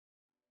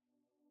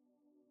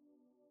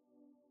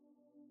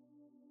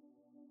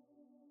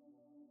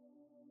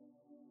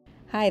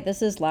Hi,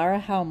 this is Lara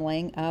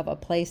Helmling of A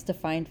Place to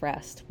Find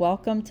Rest.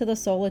 Welcome to the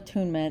Soul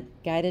Attunement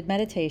Guided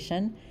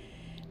Meditation.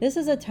 This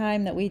is a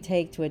time that we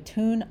take to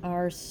attune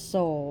our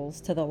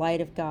souls to the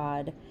light of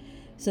God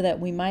so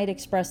that we might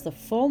express the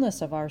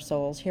fullness of our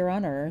souls here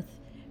on earth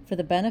for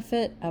the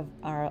benefit of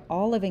our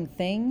all living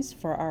things,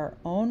 for our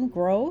own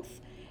growth,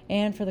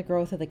 and for the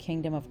growth of the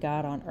kingdom of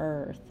God on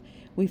earth.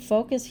 We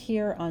focus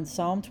here on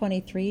Psalm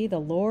 23, "The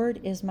Lord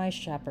is my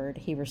shepherd,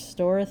 he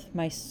restoreth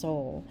my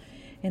soul."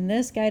 And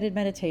this guided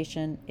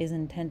meditation is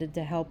intended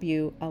to help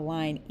you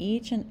align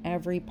each and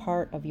every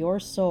part of your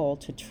soul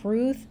to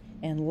truth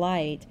and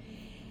light,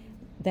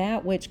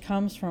 that which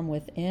comes from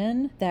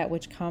within, that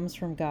which comes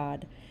from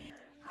God.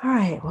 All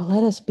right, well,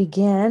 let us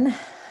begin.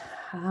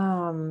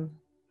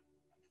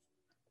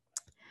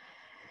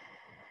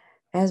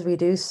 As we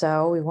do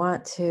so, we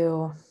want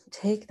to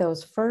take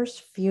those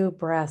first few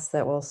breaths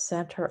that will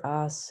center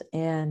us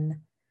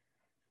in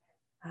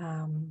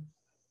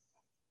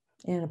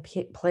a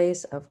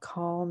place of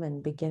calm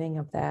and beginning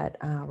of that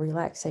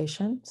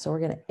relaxation. So we're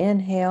going to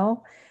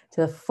inhale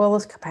to the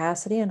fullest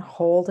capacity and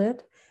hold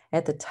it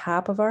at the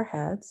top of our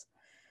heads.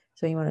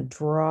 So you want to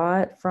draw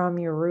it from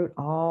your root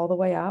all the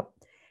way up.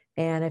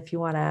 And if you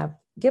want to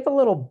give a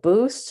little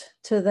boost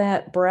to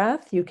that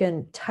breath, you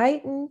can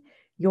tighten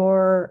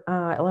your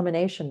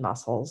elimination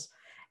muscles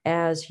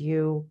as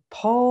you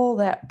pull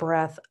that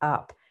breath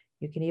up.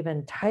 You can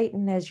even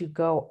tighten as you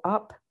go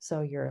up.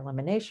 So your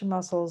elimination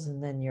muscles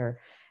and then your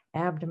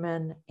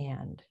abdomen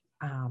and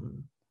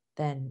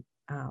then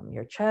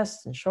your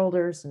chest and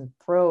shoulders and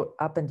throat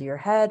up into your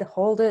head.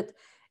 Hold it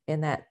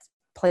in that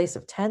place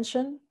of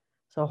tension.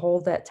 So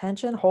hold that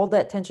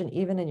tension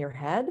even in your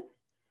head.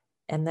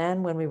 And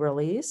then when we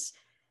release,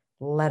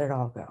 let it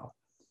all go.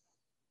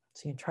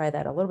 So you can try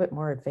that a little bit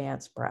more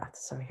advanced breath.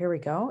 So here we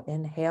go.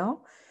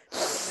 Inhale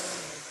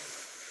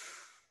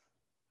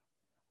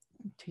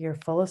to your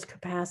fullest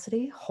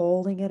capacity,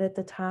 holding it at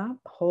the top,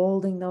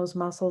 holding those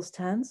muscles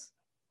tense.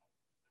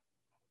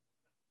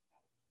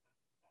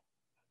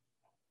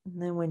 And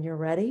then when you're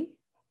ready,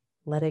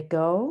 let it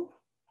go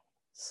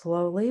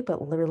slowly, but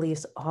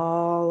release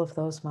all of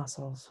those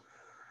muscles.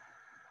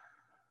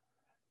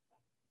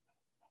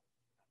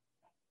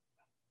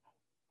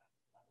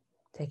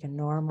 Take a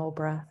normal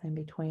breath in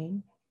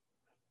between.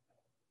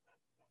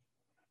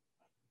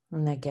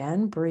 And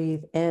again,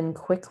 breathe in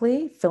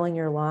quickly, filling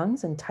your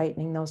lungs and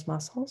tightening those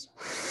muscles.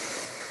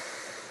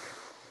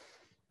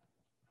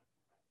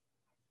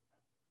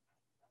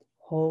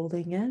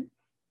 Holding it.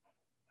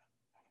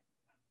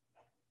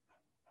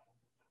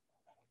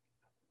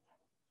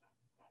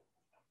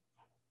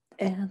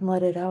 And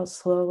let it out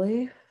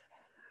slowly,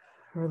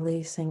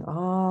 releasing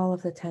all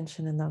of the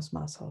tension in those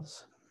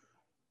muscles.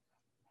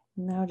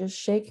 Now just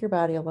shake your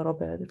body a little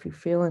bit if you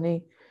feel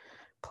any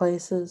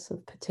places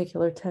of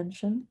particular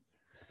tension.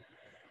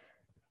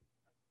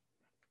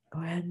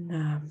 Go ahead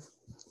and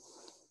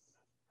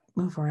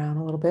move around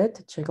a little bit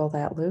to jiggle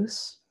that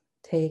loose,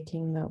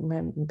 paying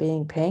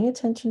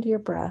attention to your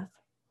breath,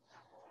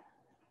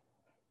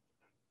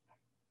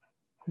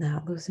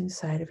 not losing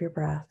sight of your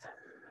breath.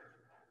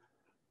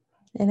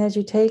 And as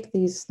you take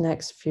these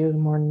next few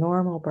more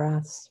normal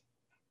breaths,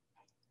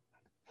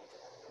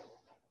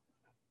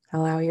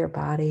 allow your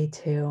body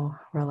to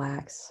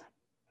relax.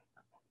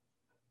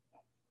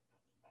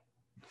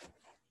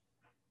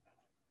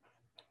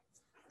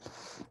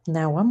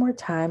 Now, one more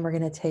time, we're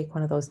going to take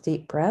one of those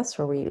deep breaths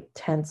where we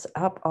tense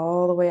up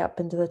all the way up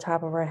into the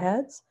top of our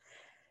heads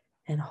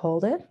and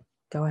hold it.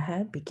 Go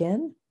ahead,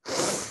 begin.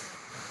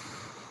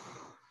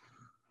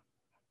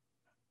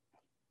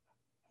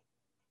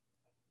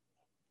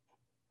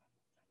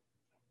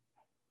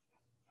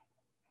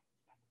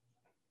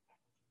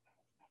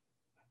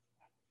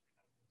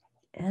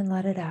 And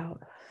let it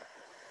out.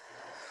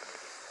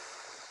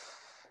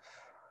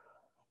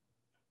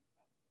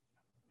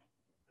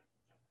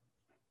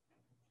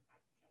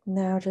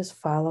 Now just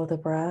follow the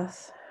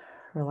breath,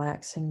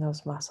 relaxing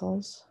those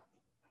muscles.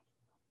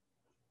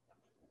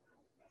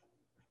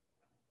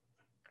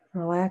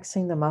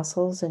 Relaxing the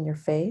muscles in your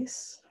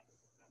face,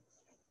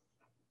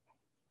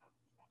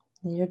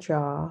 in your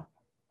jaw,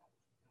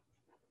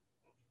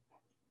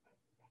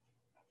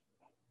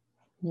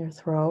 in your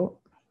throat,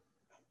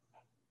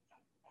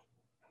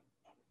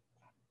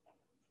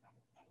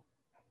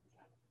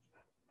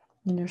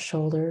 in your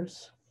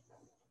shoulders,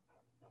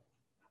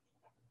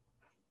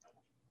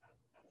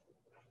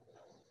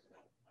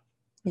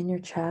 in your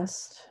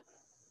chest,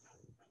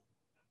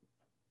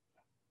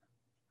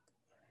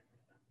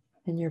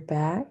 in your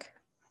back,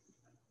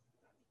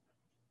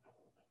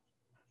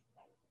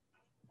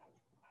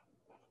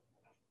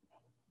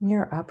 in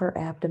your upper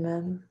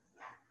abdomen,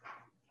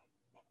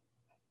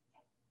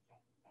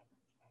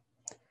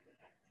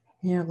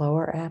 in your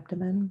lower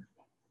abdomen,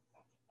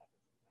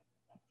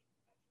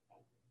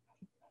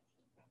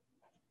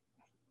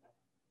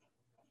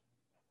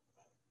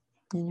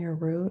 in your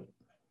root,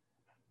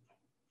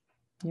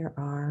 your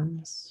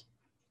arms,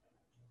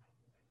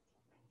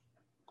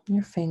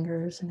 your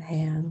fingers and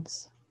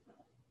hands,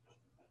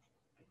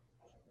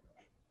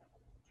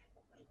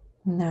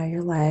 Now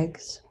your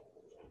legs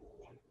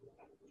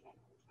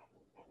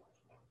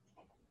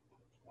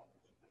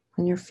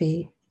and your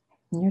feet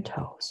and your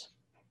toes.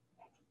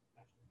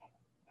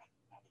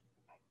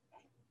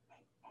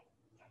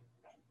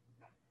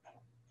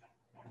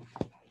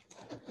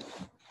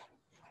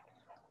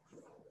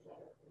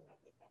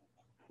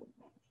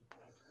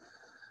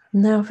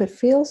 Now, if it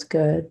feels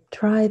good,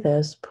 try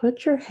this.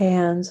 Put your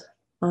hands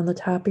on the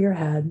top of your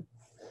head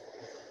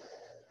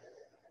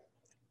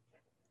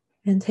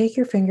and take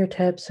your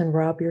fingertips and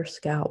rub your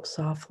scalp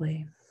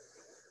softly,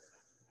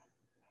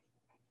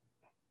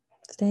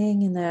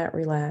 staying in that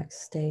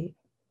relaxed state.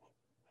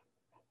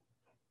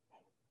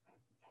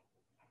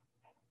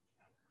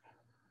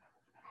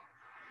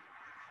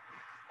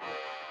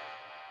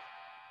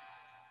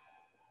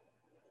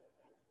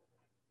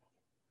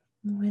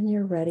 When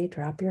you're ready,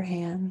 drop your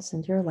hands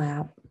into your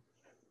lap,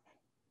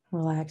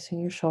 relaxing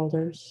your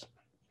shoulders.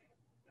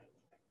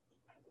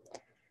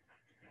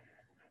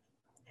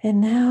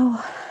 And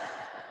now,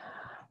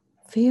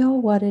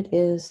 feel what it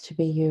is to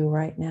be you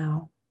right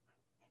now.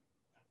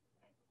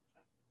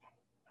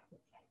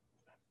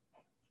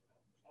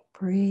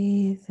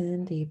 Breathe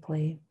in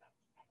deeply.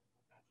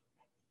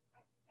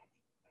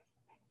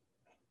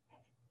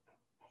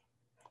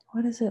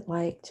 What is it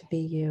like to be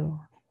you?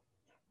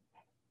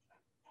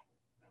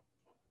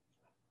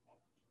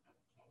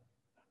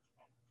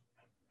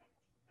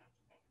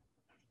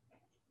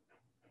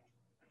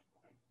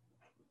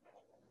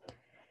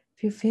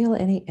 If you feel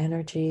any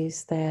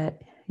energies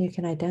that you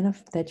can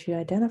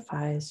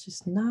identify as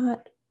just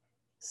not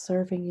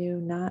serving you,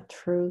 not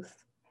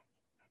truth,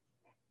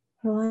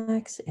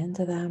 relax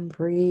into them,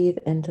 breathe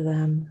into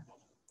them,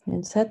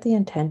 and set the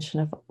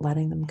intention of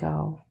letting them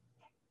go.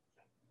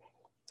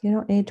 You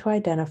don't need to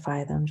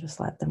identify them, just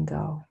let them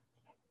go.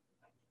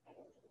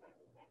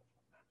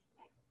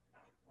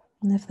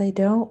 And if they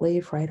don't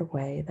leave right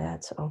away,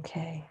 that's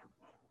okay.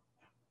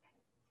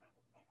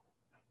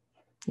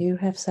 You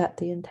have set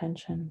the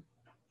intention.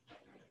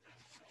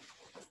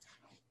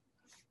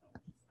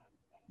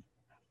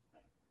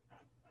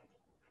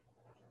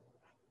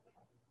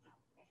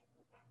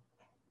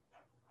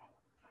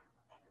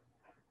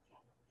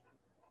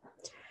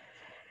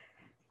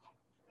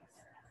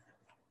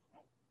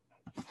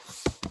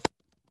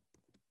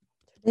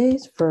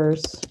 Today's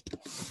verse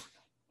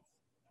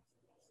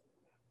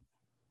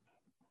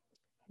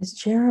is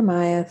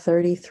Jeremiah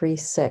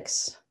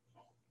 33:6.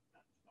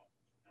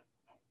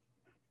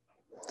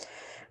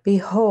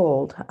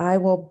 Behold, I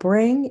will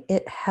bring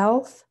it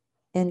health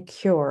and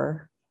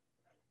cure,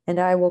 and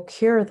I will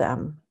cure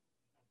them,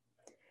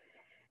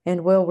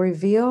 and will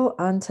reveal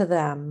unto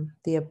them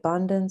the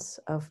abundance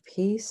of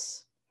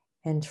peace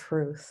and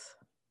truth.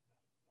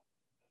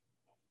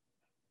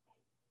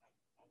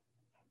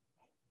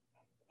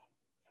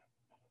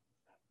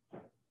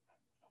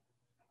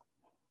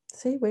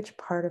 See which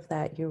part of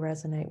that you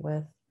resonate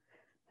with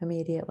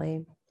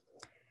immediately.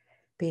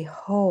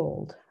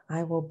 Behold,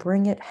 I will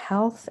bring it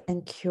health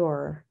and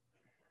cure,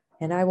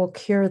 and I will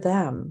cure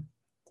them,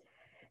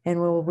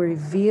 and will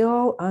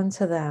reveal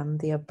unto them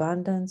the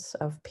abundance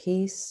of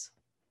peace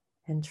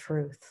and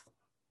truth.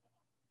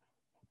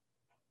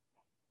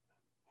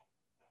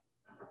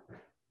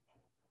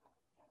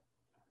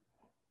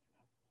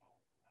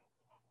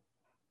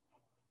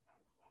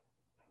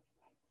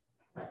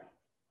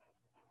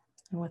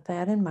 And with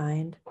that in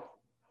mind,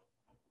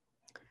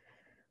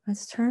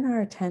 let's turn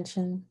our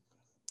attention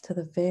to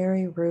the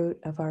very root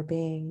of our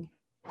being.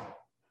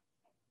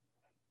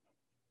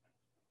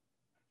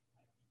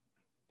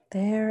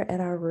 There at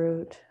our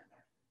root,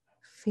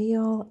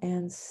 feel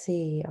and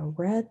see a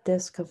red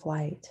disk of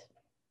light.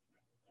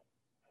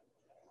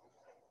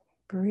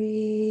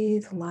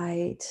 Breathe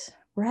light,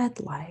 red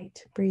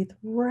light. Breathe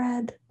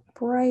red,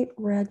 bright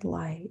red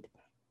light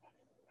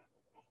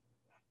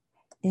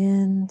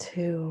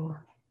into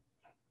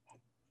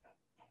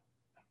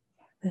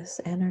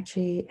this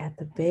energy at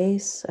the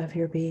base of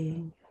your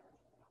being.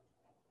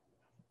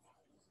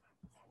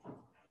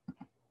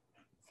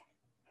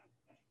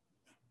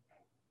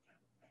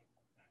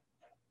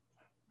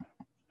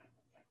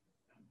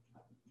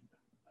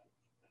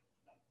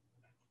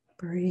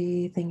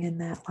 Breathing in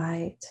that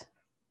light,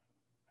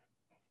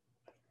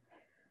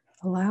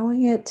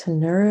 allowing it to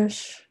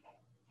nourish,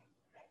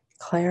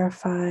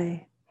 clarify,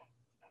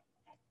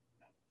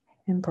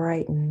 and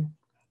brighten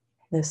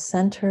the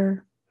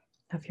center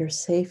of your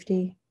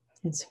safety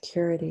and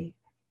security.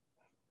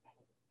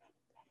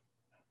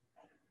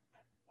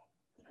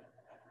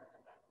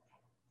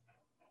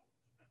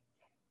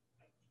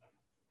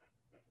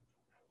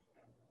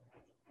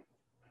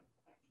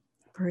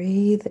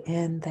 Breathe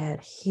in that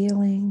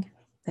healing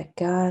that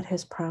God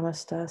has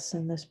promised us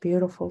in this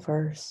beautiful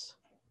verse.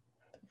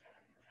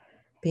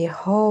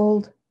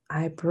 Behold,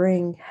 I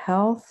bring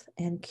health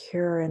and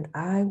cure, and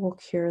I will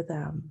cure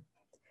them.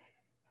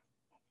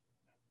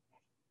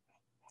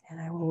 And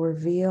I will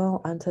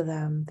reveal unto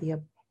them the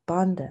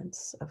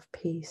abundance of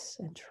peace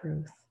and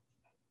truth.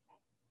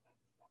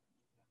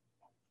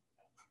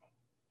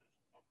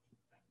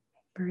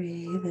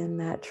 Breathe in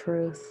that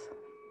truth.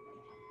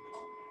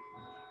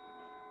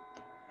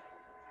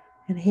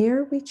 And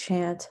here we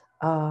chant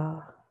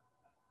Ah.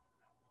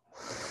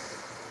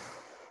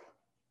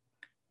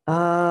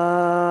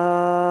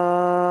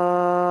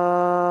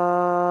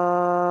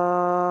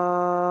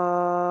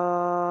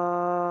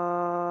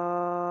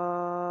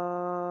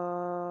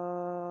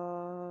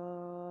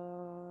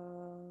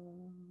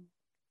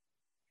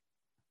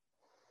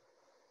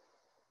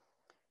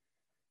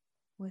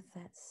 With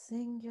that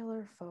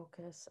singular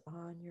focus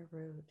on your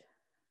root,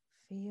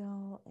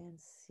 feel and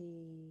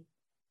see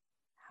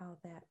how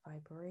that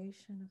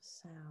vibration of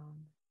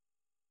sound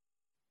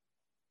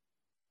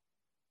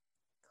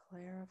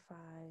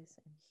clarifies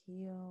and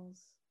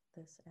heals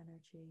this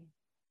energy,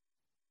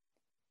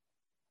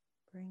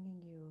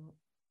 bringing you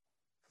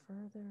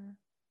further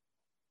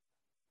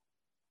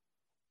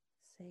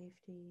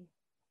safety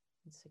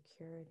and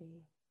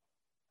security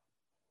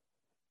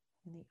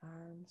in the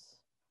arms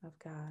of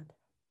God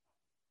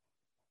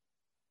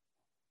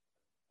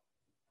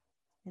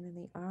and in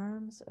the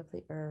arms of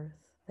the earth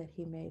that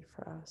He made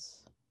for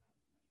us.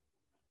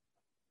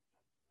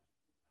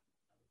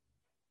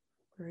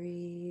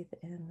 Breathe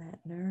in that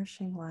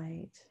nourishing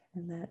light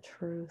and that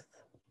truth.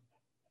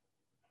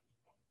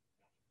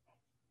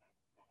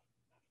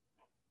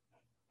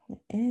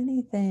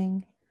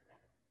 Anything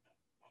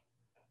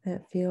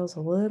that feels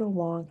a little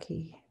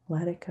wonky,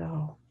 let it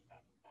go.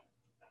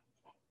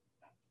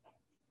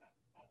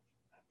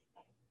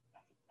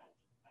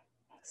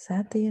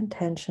 Set the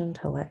intention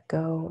to let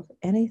go of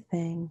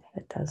anything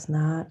that does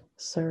not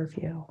serve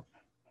you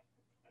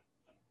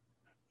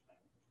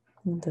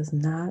and does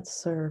not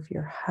serve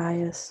your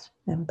highest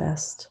and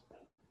best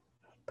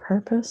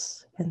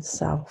purpose and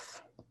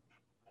self.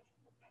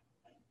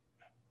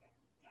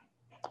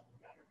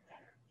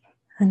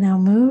 And now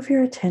move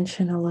your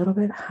attention a little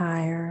bit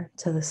higher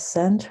to the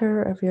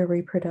center of your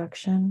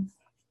reproduction.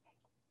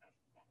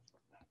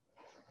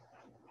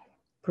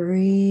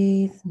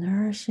 Breathe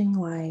nourishing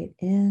light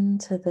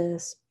into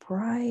this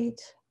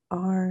bright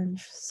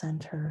orange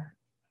center.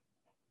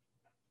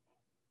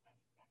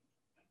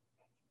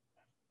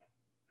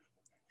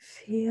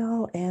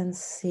 Feel and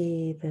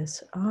see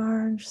this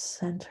orange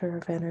center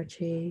of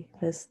energy,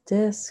 this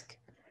disc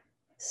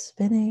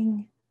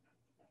spinning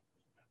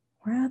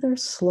rather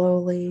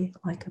slowly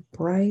like a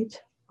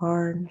bright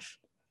orange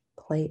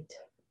plate.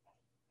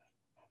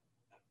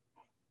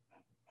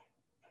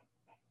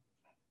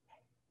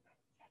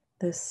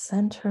 The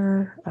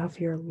center of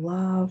your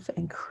love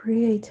and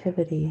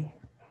creativity.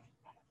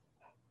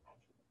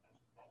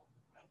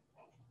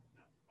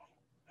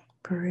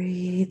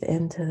 Breathe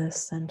into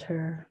this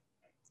center,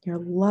 your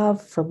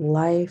love for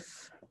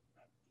life.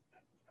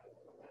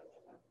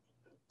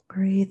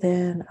 Breathe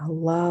in a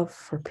love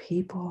for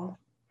people.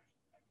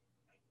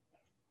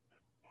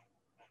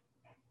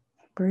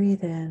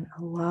 Breathe in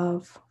a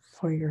love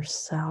for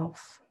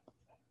yourself.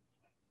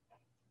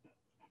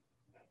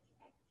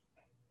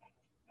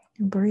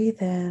 And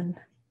breathe in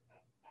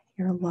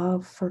your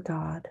love for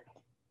God.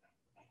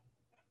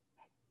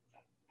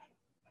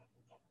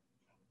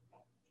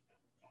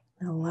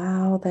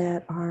 Allow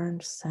that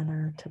orange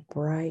center to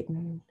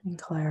brighten and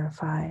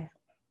clarify.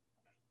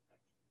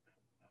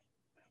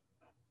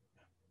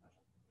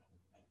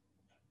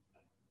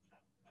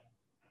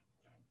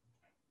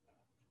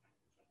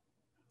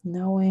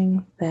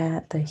 Knowing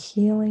that the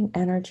healing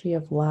energy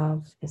of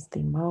love is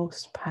the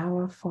most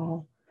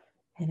powerful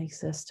in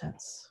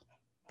existence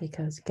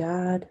because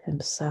God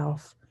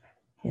Himself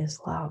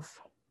is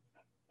love.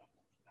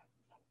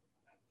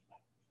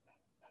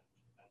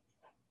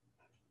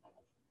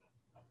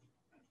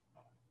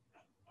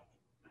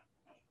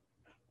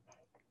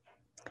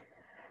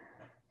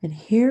 And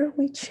here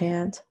we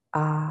chant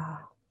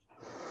Ah.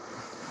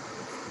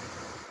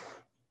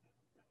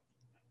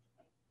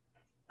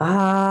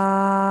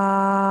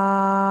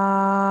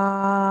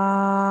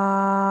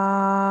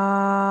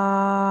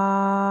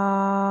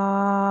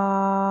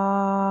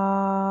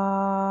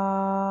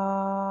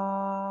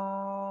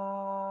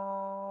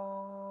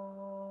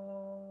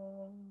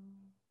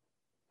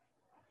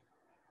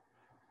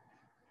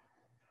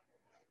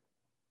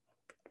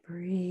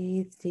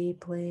 Breathe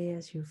deeply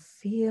as you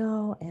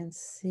feel and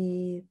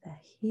see the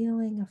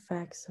healing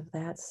effects of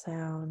that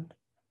sound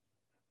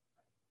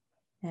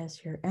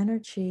as your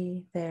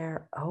energy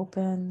there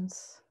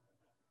opens,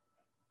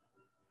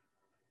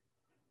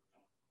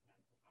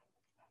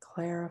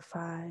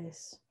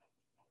 clarifies,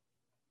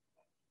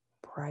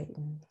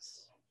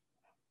 brightens,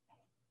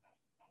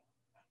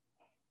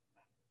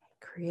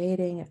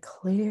 creating a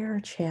clear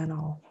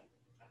channel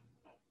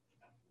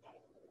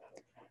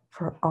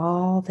for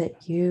all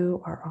that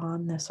you are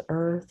on this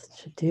earth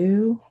to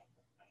do,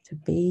 to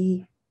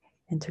be,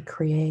 and to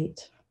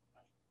create.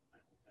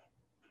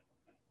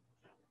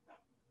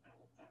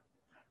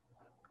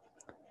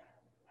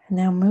 And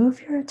now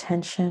move your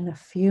attention a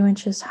few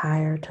inches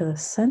higher to the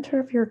center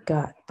of your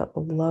gut, but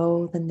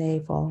below the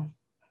navel.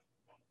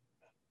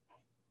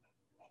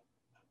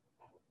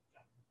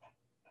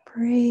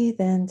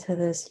 Breathe into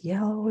this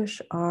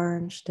yellowish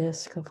orange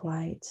disc of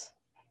light.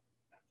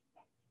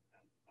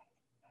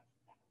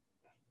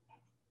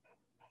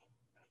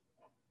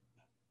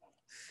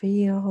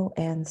 feel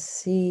and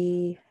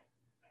see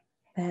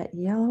that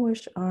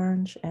yellowish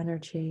orange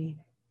energy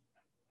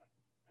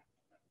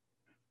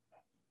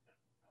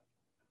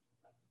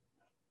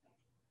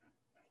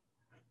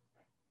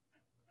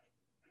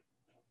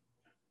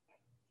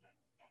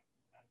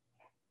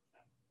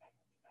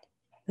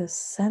the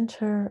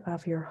center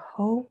of your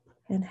hope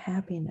and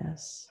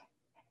happiness.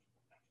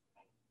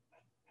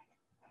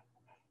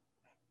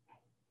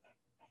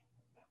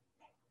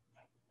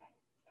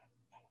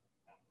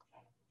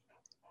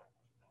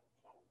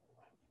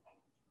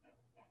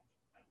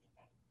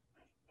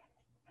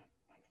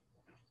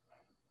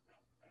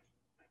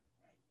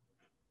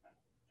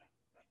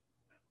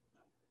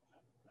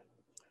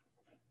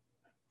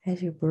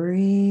 As you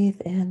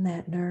breathe in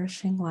that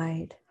nourishing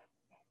light,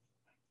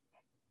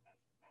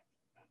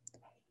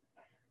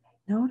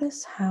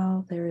 notice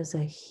how there is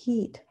a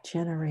heat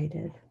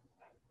generated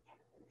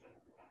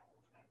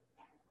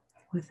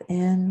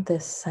within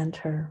this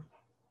center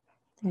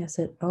as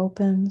it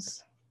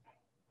opens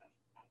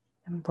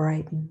and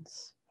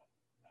brightens.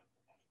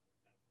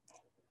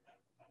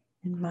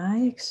 In my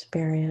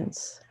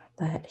experience,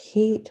 that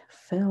heat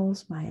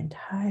fills my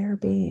entire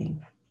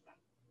being.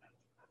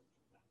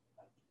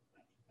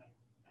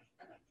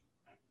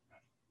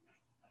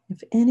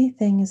 If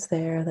anything is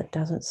there that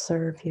doesn't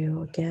serve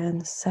you,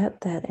 again,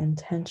 set that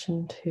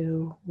intention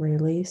to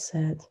release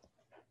it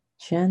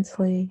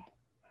gently,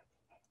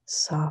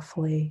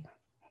 softly,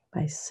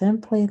 by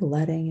simply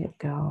letting it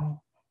go.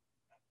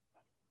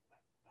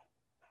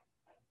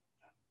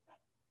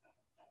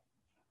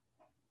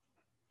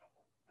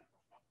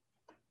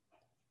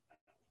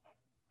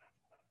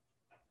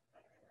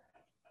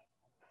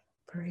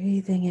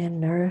 Breathing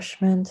in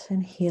nourishment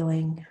and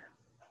healing.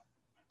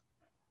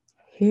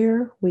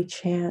 Here we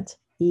chant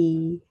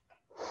E.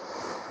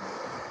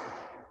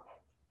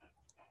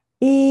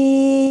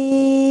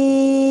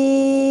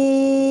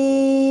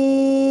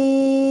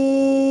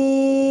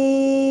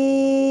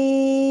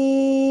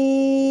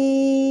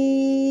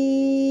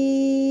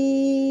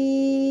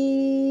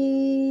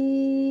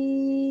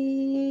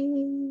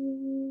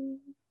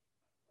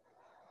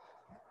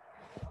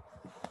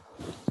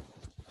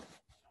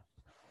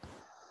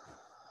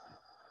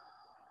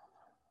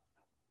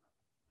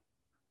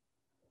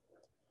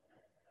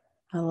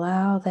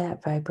 Allow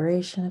that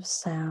vibration of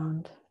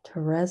sound to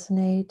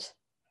resonate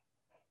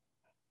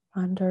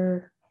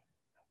under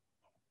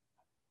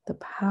the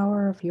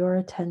power of your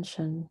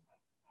attention,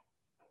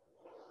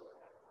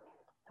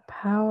 the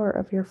power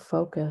of your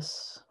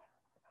focus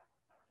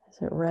as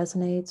it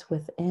resonates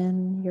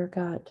within your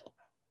gut,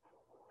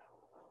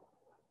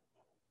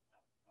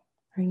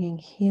 bringing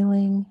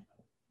healing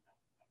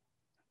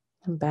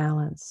and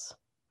balance.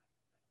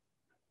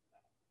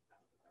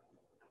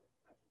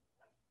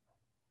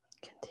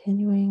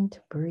 Continuing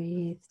to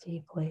breathe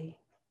deeply,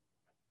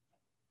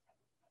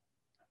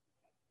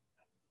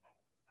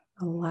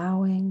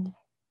 allowing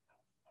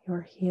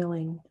your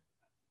healing.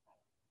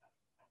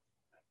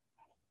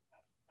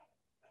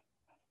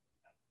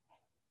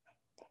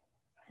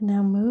 And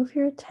now move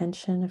your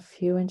attention a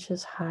few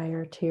inches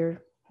higher to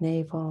your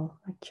navel,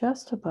 or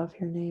just above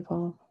your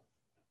navel.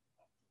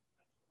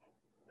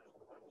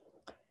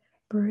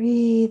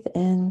 Breathe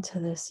into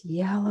this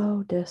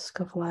yellow disk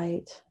of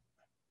light.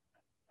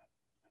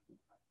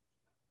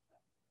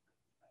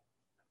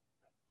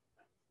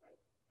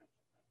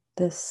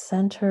 This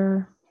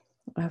center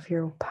of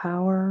your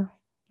power,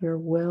 your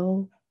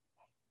will.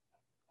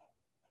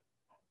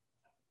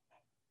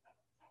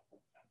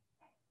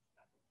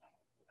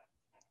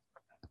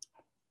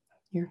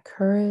 Your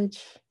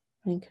courage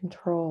and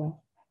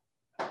control.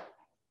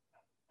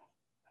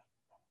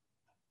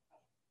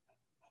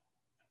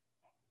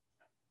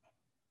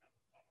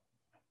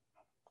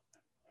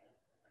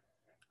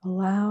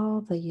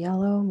 Allow the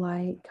yellow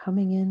light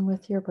coming in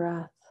with your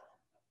breath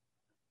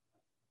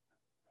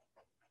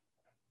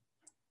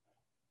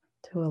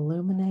to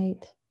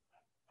illuminate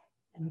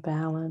and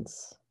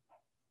balance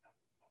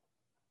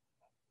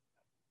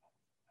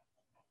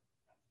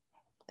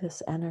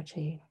this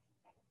energy.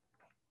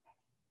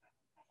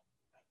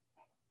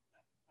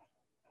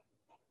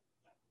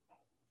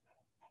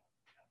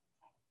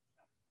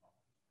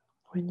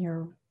 When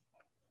your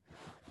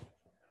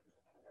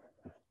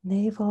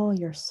navel,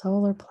 your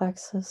solar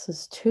plexus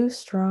is too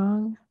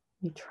strong,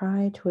 you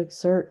try to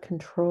exert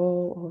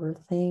control over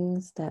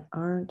things that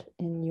aren't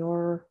in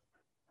your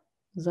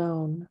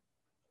zone.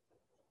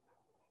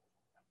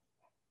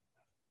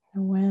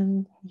 And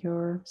when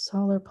your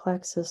solar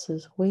plexus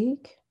is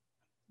weak,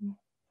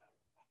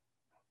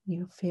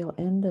 you feel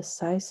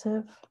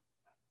indecisive,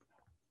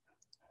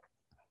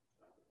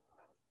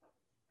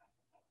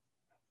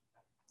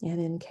 and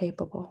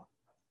incapable.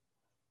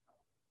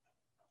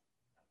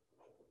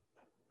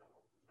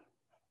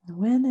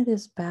 When it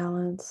is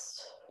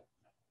balanced,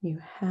 you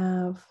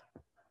have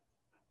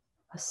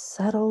a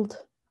settled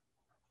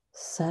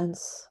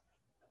sense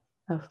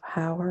of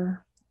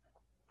power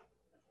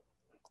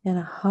and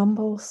a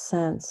humble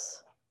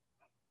sense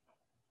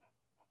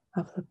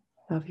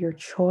of your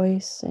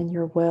choice and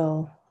your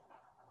will.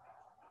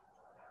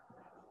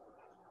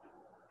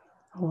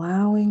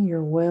 allowing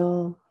your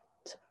will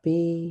to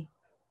be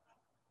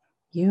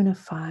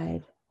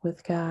unified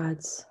with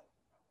God's.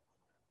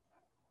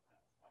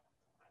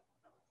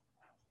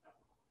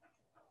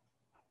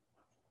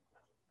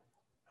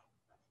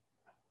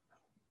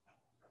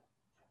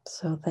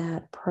 So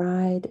that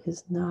pride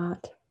is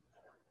not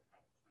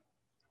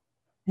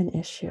an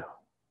issue.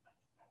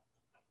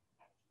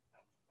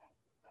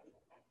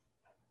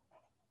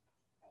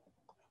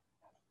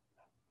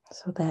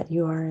 So that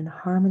you are in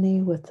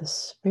harmony with the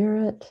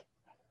Spirit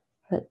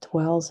that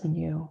dwells in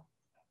you.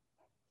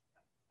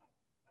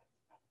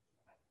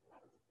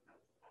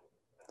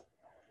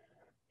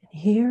 And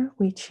here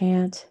we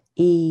chant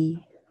E.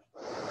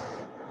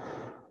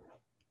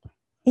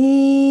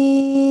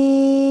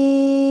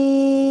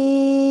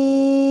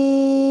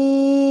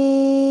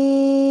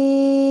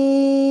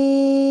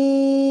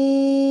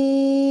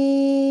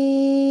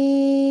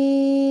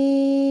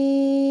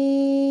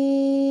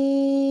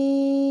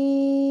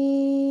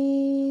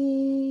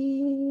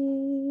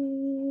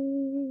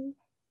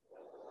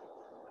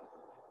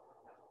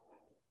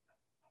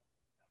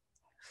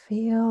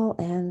 Feel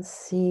and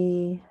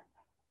see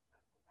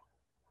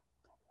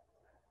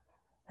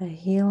the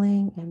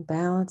healing and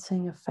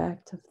balancing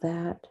effect of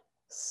that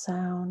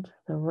sound,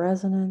 the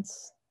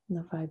resonance and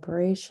the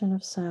vibration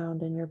of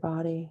sound in your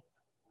body.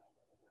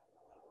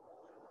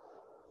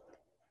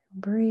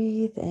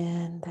 Breathe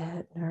in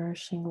that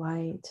nourishing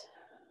light,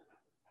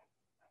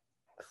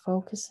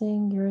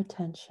 focusing your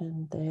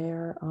attention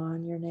there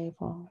on your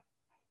navel.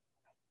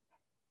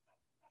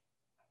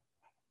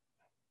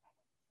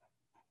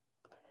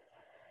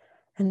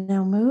 And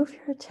now move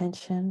your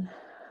attention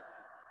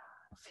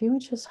a few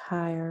inches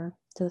higher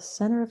to the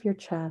center of your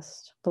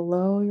chest,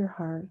 below your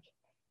heart.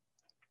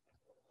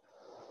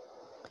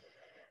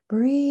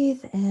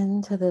 Breathe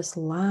into this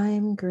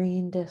lime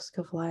green disk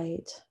of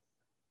light.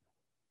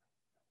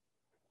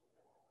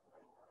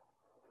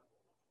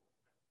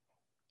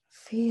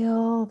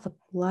 Feel the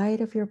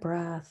light of your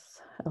breath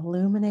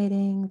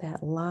illuminating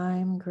that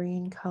lime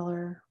green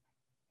color.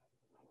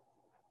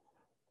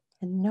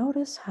 And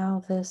notice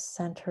how this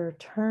center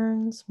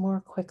turns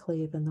more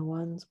quickly than the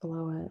ones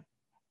below it.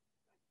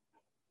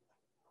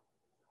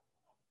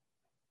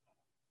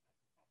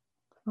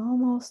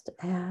 Almost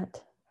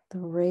at the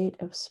rate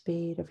of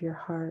speed of your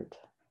heart.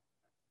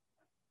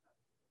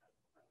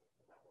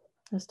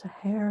 Just a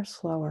hair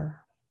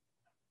slower.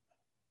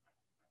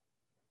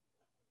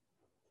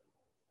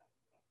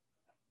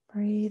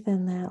 Breathe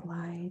in that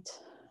light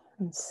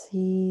and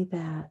see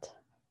that.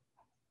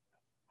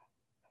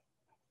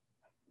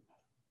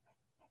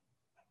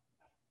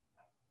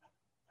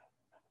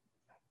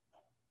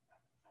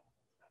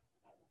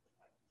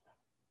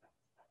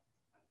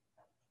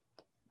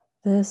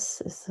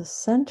 This is the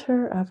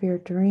center of your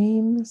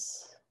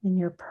dreams and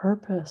your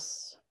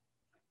purpose.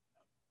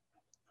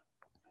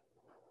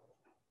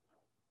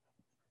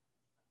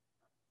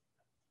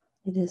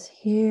 It is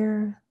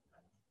here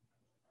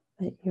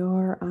that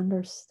your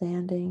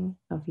understanding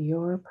of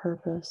your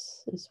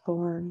purpose is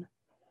born,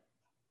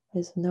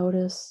 is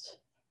noticed,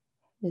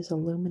 is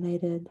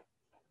illuminated,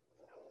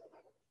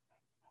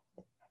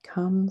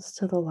 comes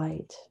to the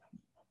light,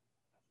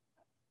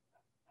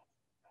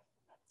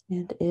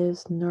 and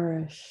is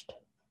nourished.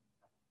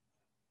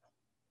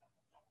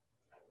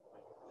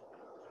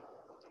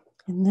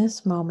 In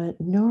this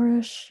moment,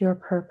 nourish your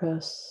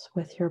purpose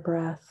with your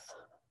breath.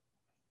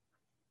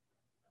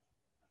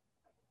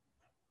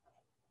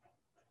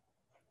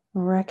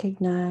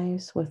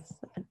 Recognize with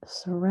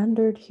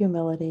surrendered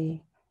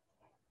humility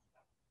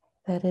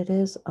that it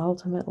is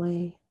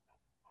ultimately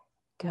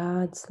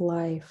God's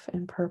life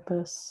and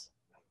purpose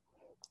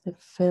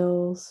that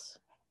fills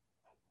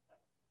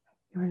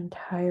your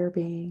entire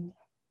being.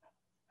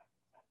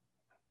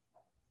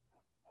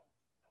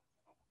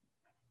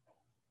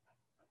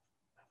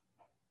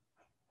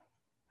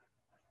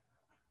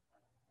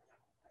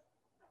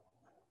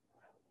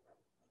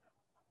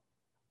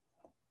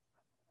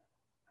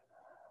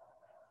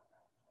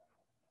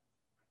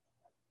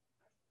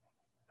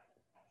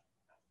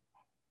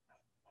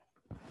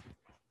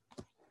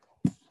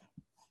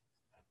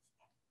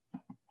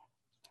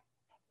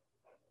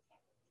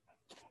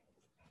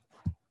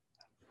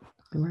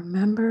 And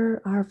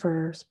remember our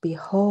verse,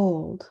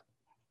 behold,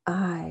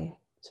 I,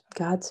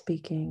 God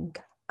speaking,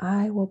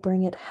 I will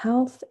bring it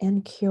health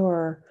and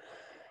cure.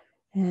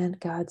 And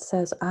God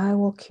says, I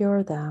will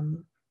cure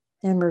them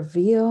and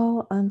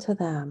reveal unto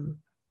them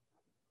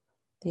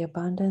the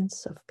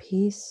abundance of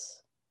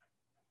peace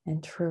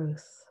and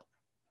truth.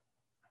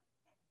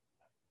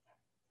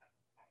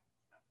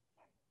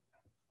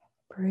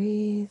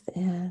 Breathe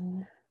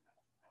in,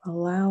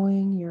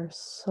 allowing your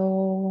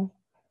soul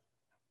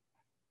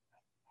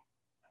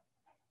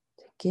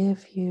to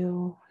give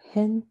you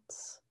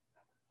hints,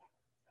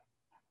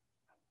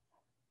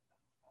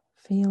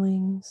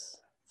 feelings,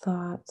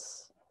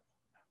 thoughts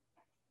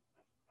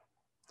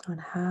on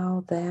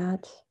how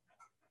that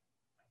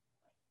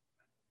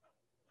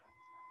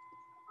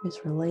is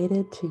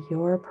related to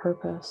your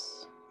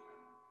purpose.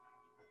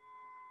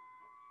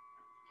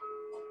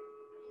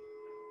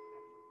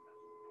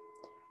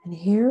 And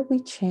here we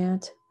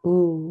chant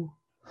ooh.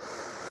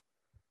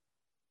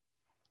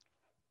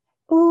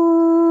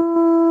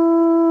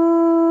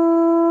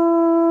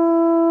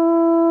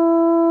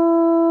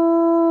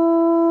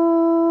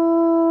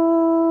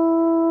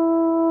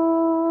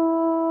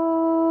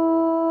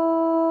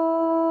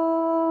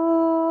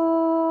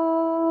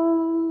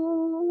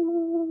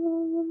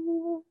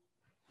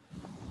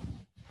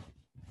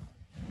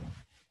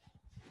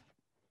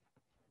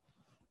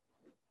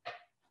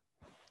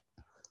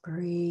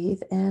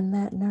 Breathe in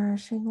that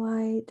nourishing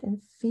light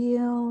and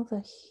feel the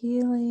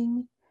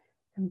healing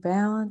and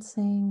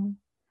balancing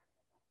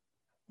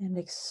and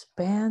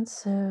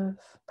expansive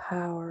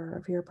power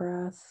of your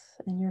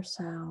breath and your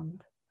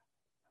sound.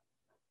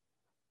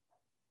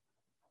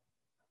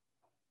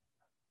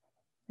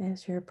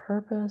 As your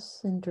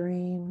purpose and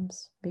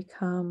dreams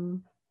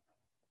become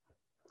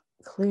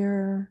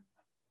clearer,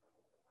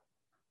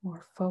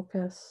 more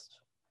focused,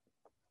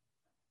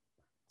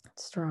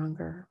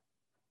 stronger.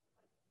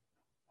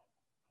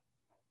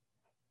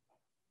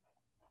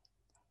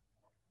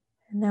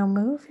 And now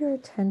move your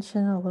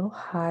attention a little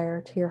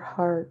higher to your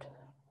heart.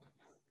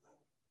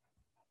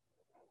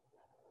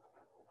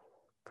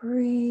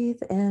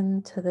 Breathe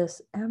into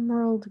this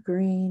emerald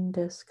green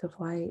disk of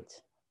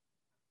light.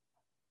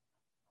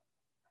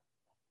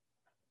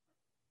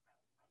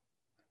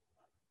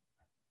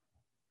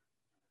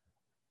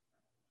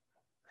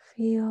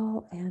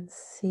 Feel and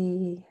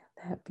see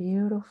that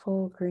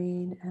beautiful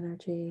green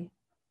energy.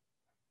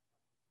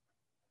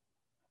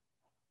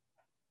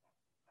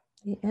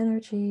 The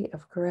energy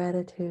of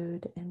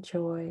gratitude and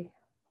joy.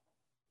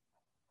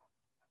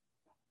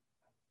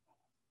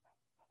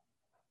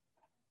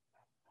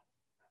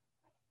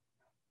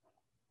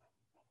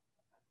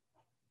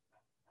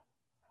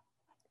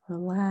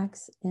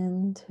 Relax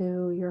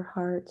into your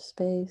heart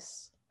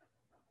space,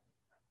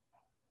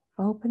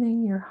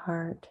 opening your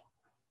heart,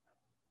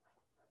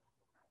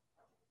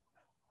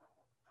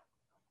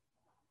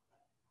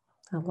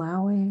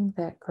 allowing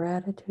that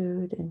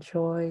gratitude and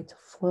joy to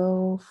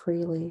flow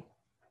freely.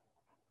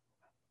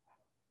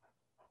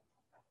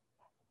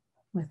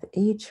 With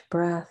each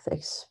breath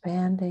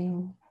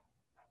expanding,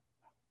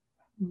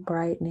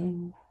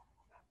 brightening,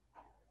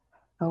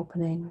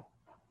 opening.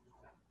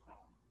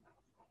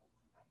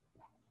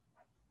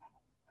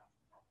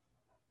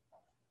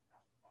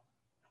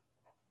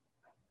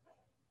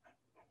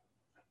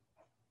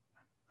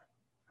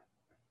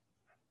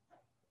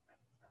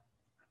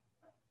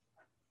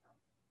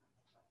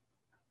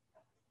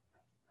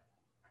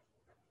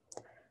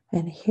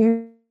 And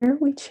here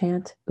we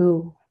chant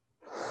ooh.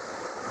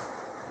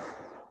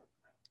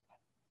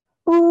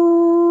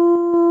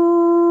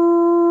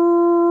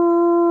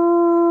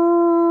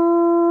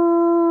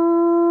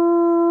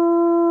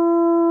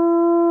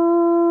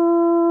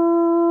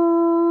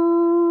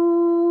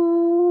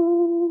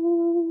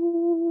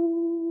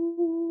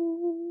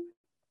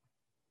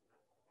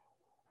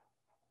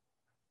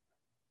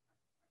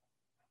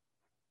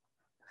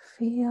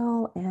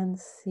 Feel and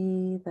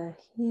see the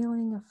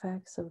healing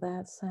effects of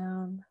that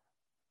sound.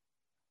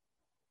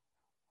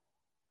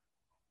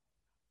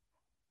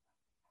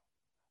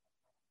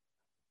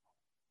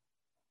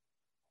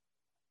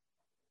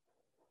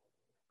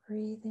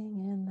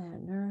 Breathing in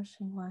that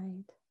nourishing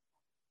light.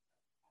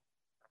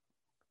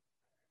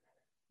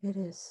 It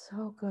is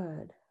so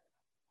good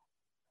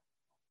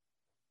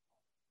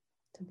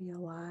to be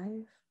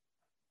alive,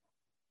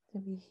 to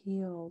be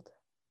healed,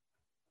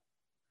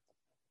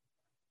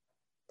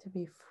 to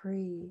be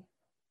free,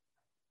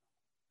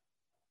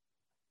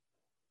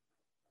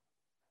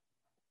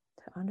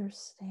 to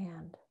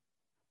understand.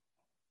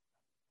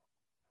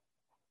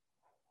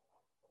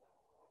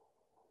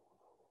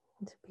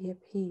 And to be at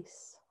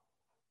peace.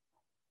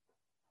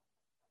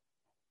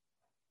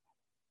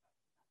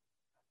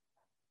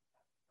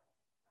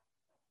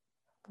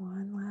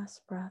 One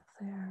last breath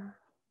there.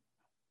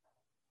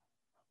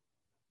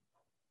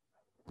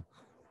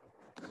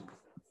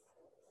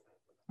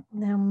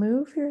 Now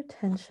move your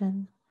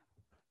attention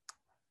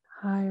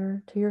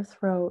higher to your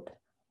throat.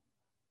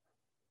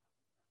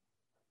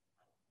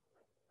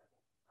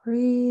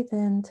 Breathe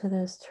into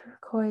this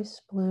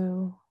turquoise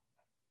blue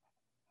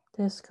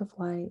disk of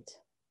light,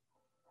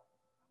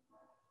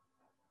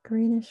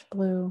 greenish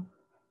blue.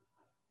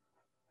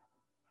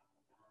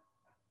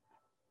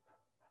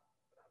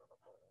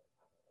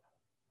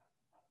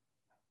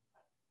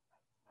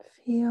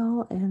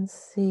 Feel and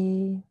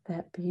see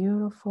that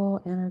beautiful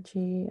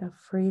energy of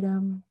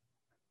freedom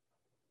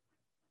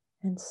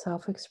and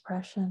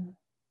self-expression.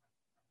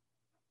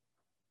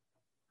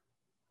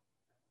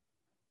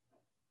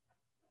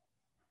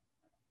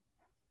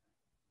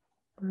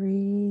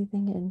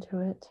 Breathing into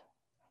it.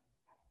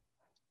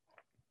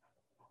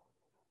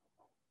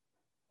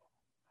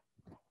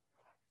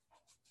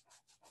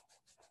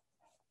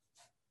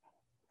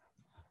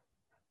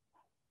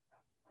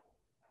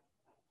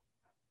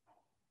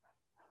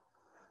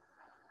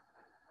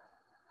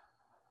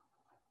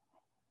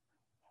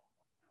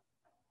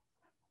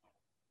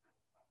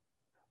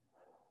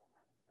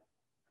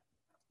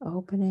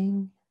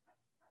 Opening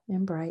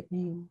and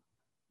brightening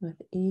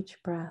with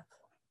each breath.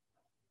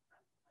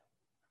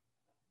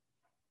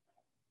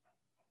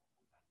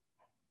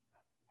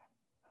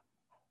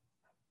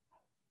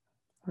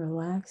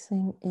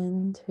 Relaxing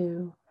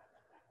into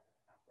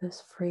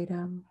this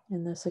freedom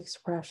and this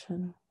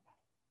expression.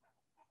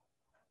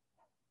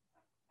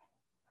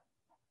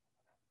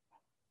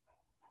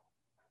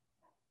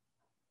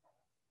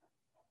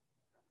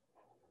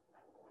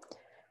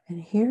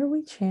 And here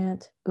we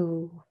chant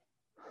ooh.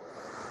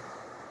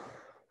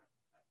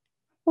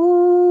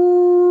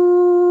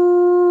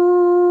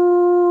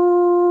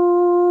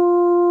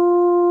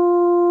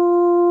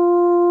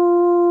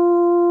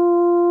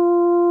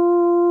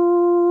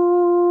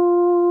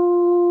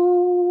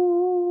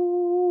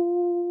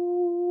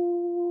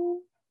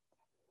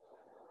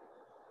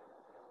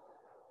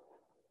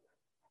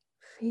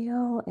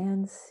 Feel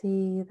and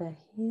see the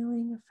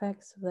healing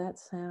effects of that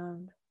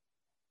sound,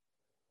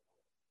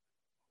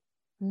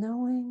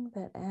 knowing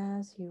that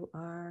as you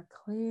are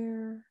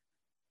clear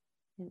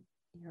in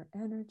your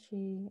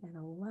energy and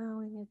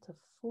allowing it to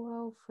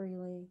flow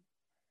freely,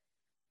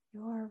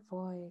 your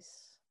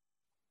voice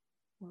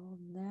will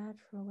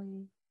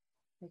naturally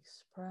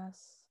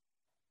express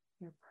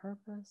your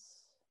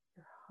purpose,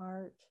 your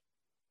heart,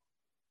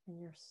 and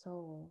your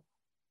soul,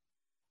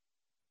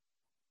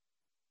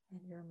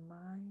 and your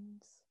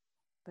mind's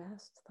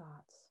best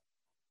thoughts.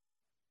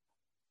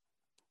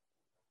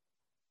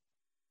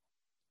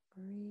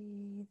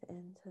 Breathe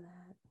into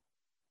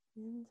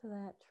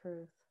that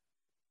truth.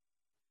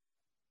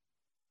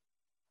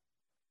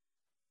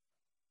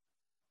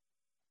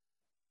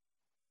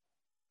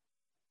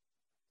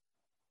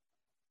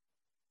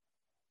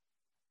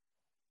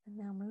 And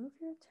now move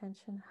your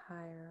attention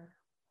higher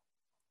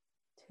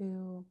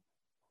to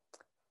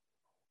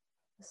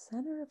the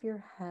center of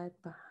your head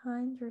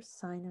behind your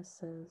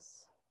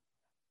sinuses.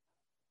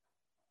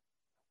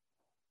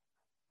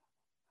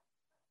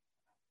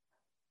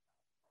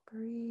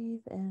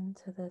 Breathe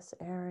into this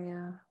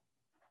area.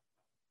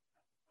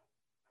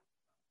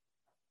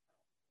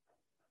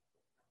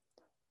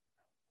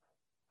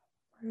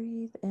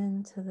 Breathe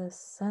into this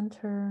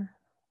center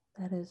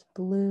that is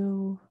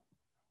blue,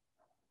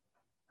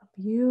 a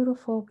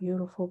beautiful,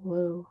 beautiful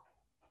blue.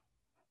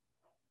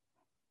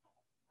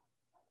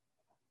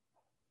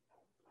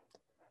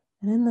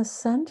 And in the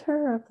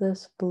center of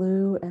this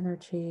blue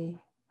energy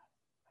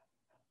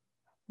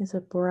is a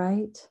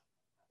bright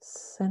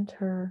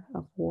center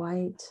of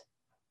white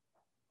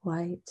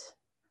light.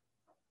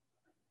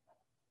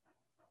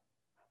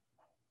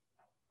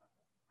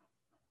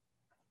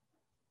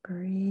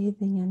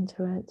 Breathing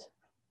into it.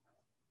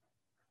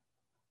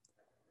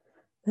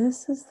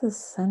 This is the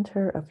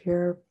center of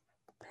your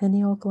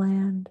pineal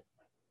gland,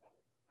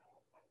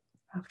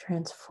 of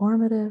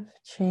transformative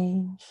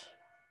change,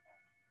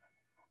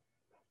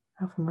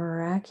 of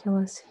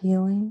miraculous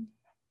healing.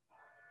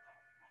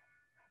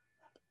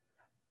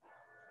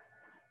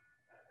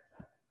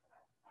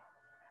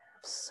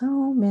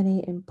 So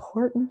many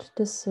important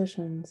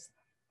decisions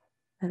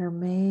that are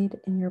made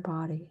in your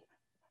body.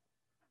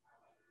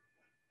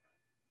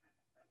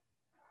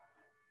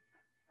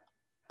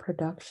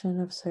 Production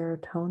of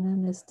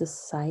serotonin is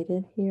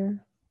decided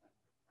here.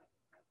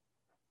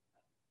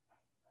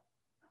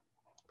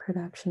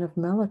 Production of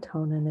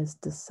melatonin is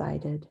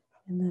decided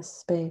in this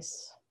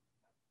space.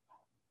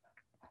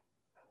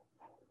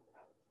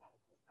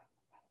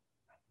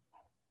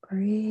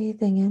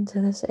 Breathing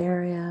into this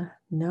area,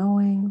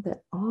 knowing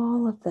that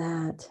all of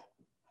that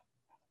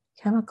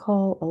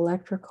chemical,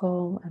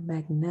 electrical, and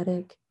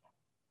magnetic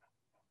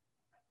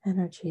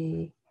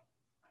energy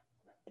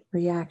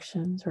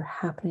reactions are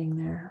happening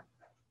there.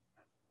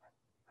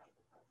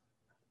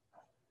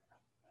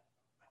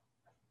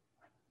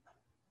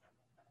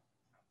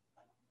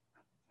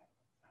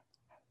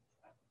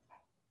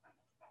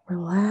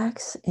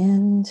 Relax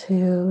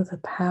into the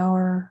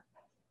power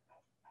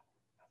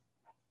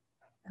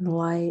and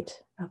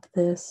light of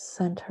this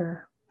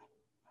center.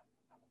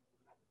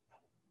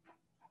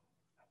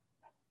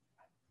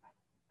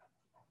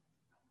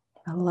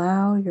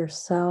 Allow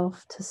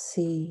yourself to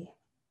see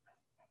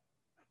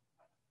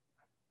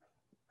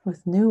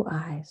with new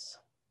eyes.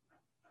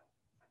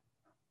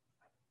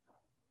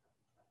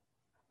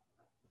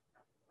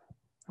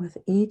 With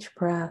each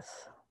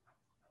breath,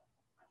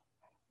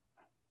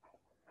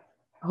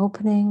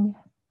 opening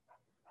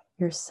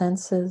your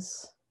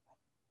senses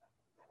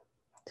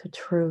to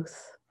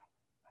truth.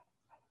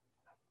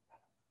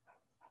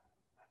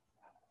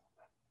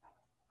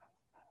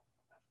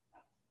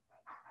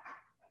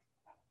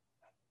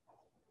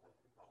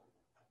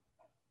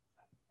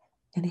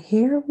 And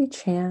here we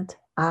chant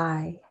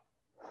I.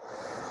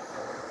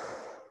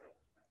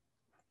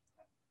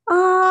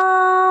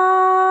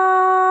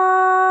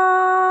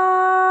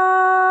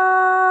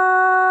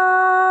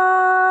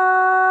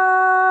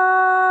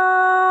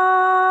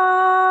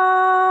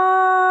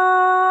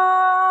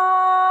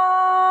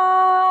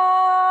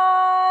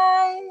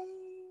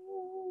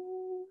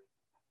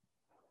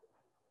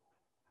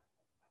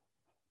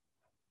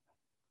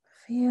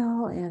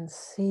 Feel and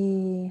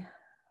see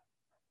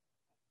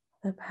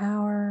the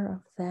power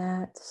of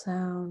that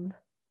sound.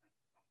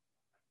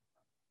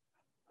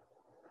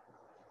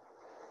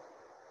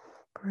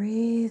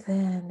 Breathe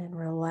in and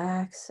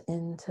relax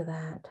into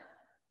that.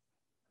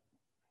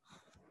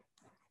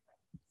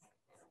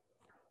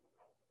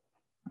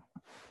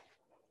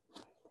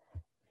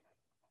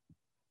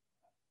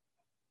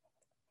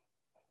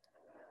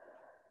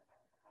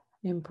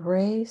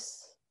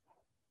 Embrace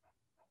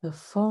the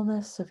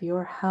fullness of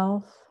your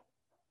health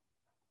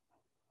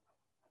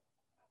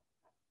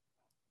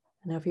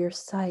and of your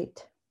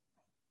sight,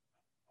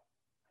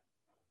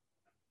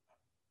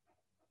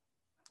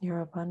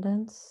 your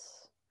abundance.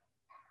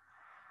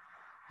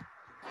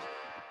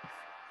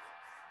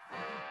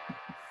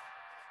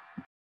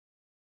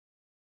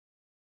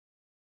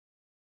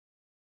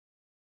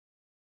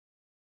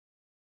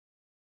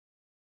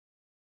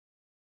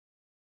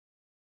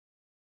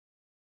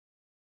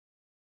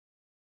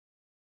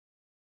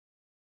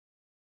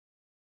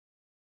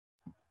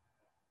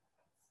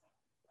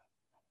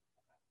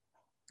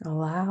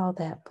 Allow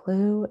that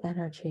blue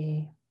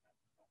energy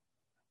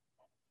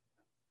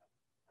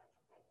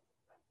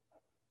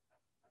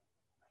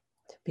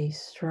to be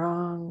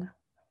strong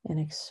and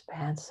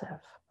expansive.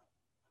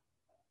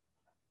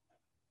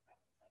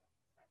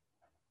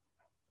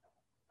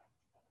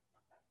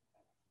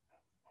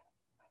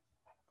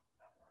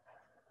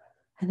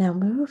 And now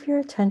move your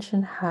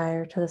attention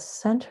higher to the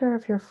center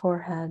of your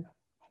forehead,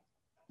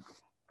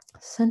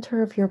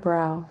 center of your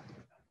brow.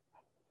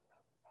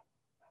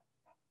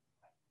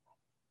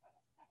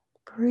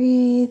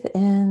 Breathe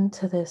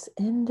into this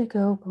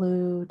indigo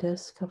blue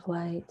disk of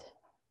light.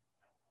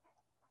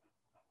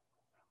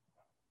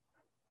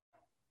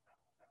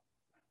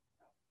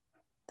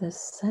 The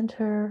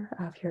center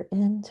of your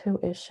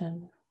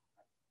intuition,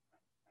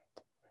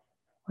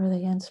 where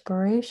the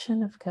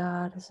inspiration of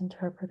God is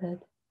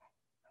interpreted.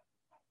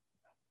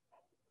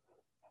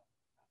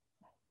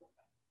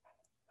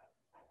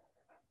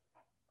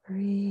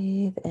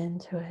 Breathe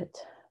into it.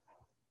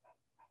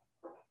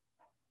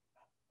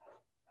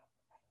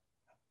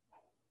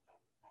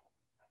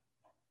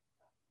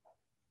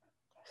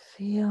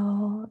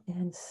 Feel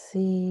and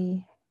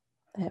see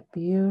that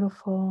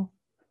beautiful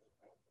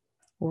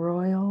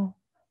royal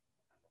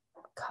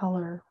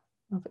color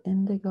of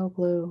indigo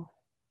blue.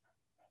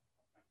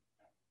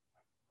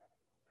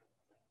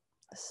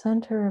 The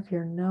center of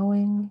your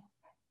knowing,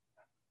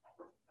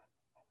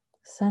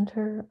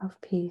 center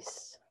of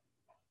peace.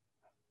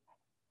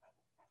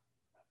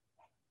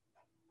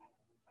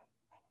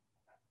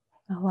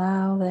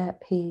 Allow that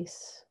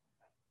peace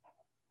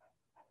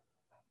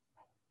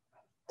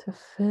to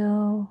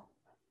fill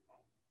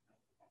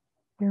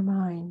your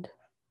mind.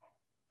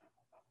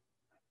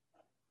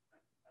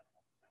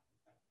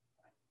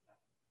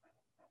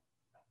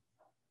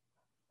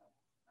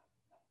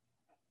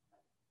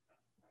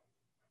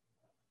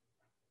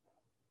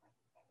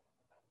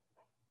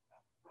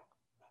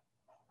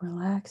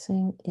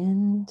 Relaxing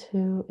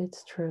into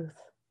its truth.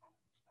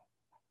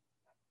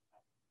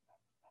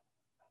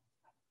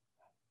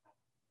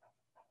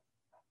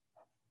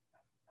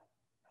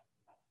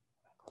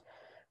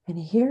 And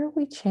here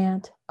we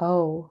chant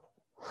O.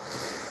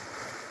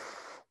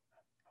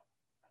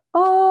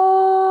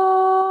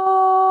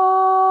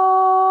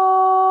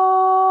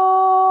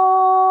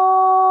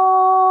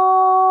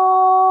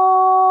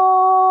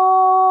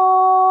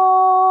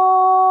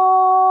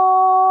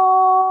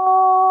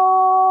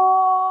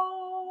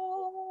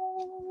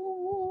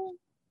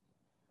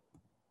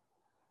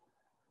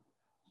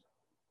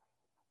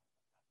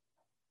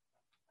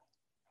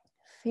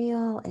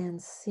 Feel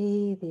and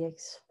see the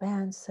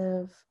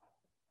expansive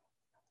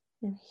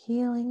and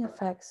healing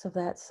effects of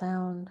that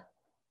sound.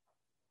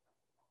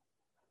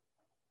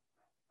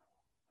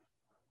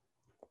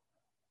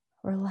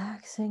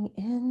 Relaxing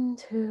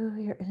into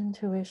your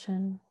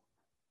intuition,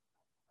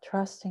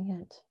 trusting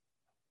it,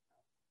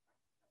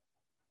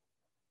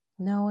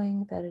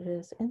 knowing that it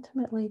is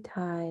intimately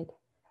tied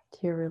to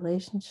your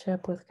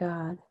relationship with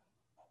God.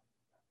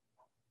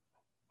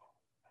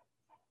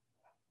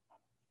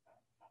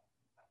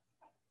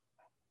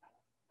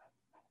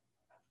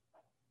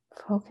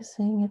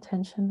 Focusing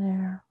attention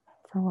there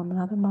for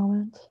another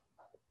moment.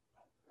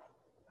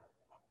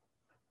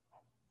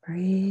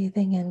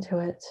 Breathing into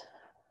it.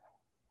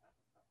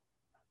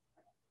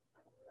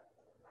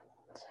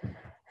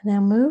 Now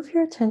move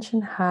your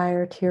attention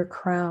higher to your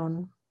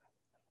crown.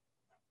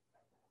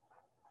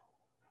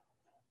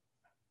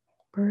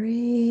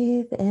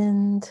 Breathe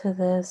into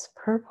this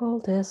purple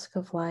disk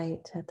of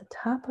light at the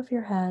top of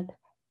your head,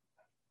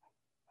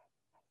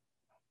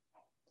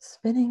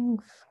 spinning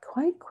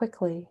quite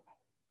quickly.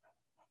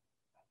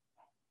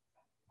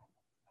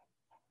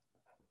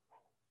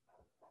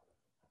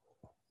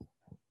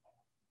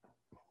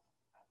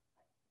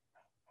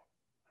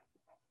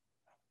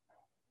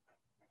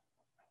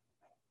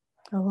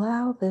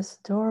 Allow this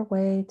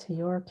doorway to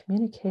your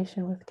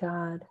communication with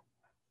God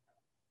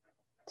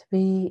to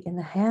be in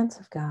the hands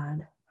of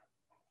God.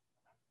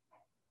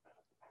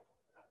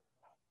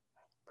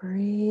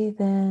 Breathe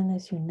in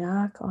as you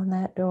knock on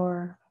that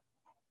door.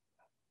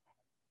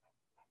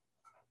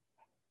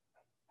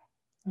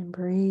 And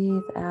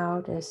breathe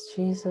out as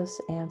Jesus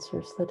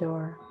answers the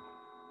door.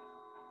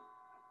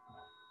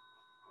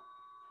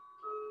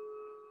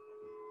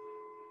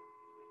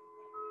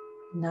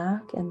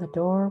 Knock and the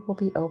door will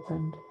be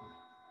opened.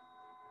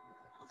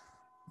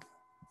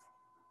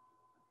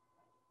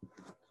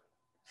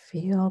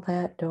 Feel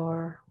that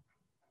door.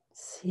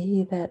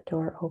 See that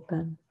door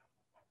open.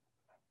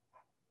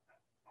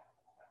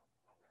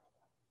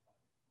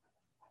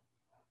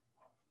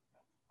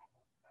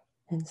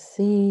 And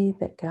see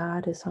that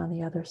God is on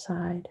the other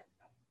side,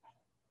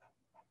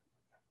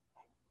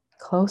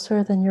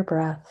 closer than your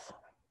breath.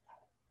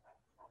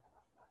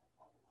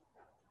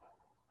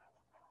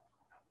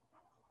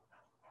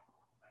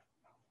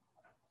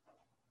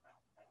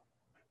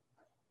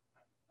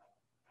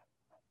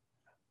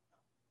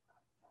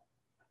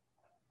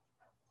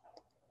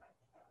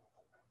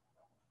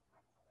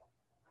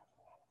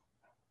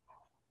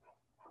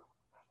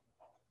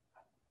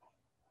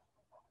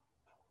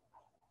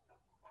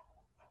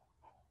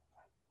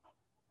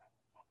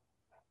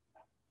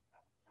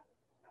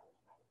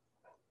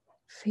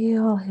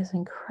 Feel His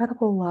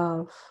incredible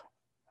love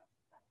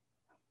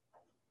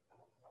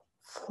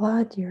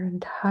flood your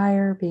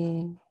entire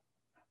being.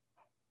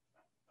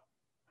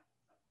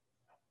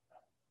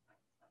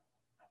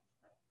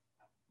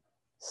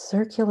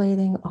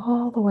 Circulating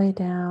all the way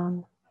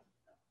down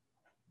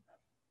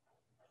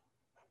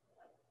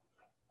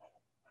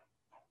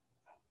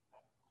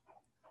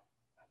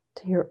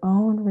to your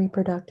own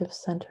reproductive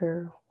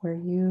center, where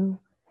you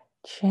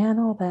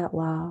channel that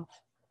love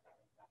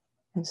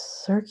and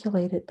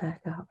circulate it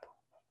back up.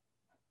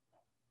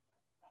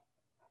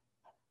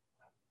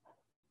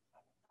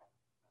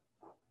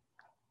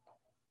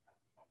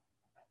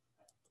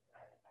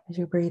 As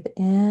you breathe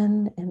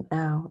in and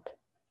out,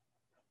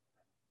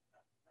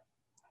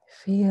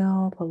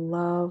 feel the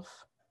love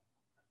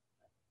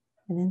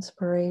and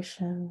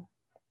inspiration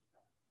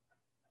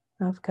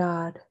of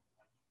God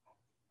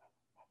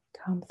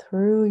come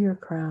through your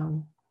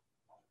crown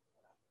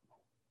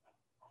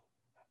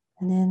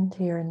and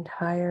into your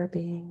entire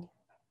being,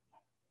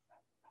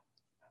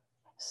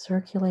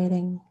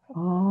 circulating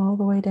all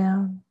the way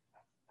down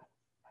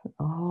and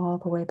all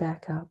the way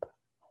back up.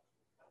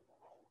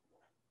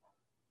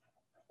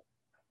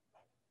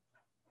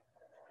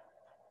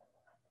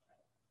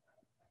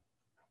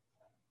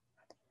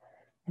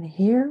 And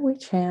here we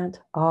chant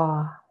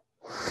awe.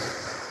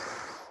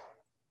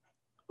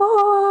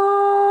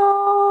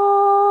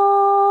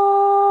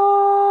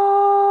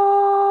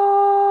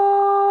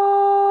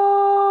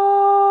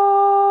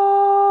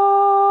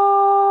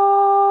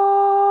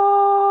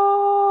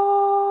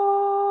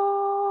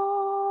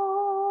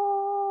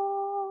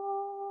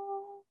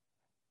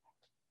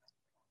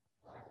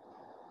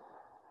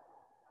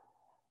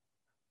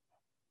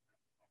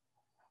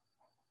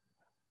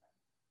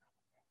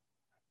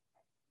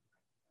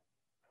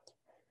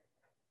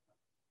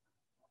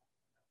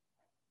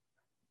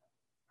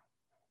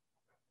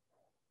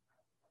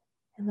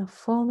 In the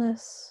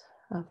fullness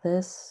of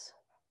this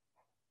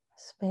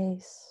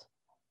space,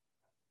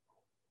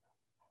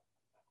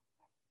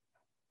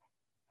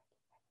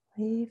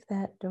 leave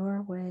that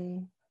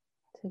doorway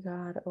to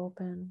God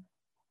open.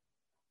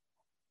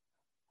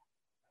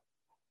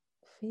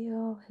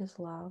 Feel His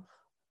love.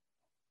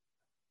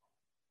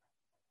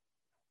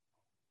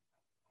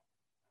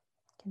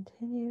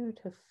 Continue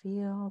to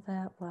feel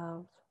that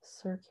love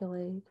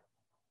circulate,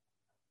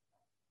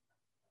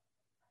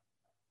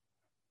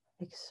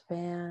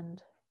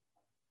 expand,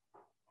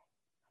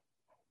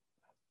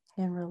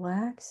 and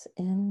relax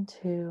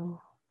into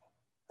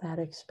that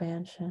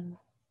expansion.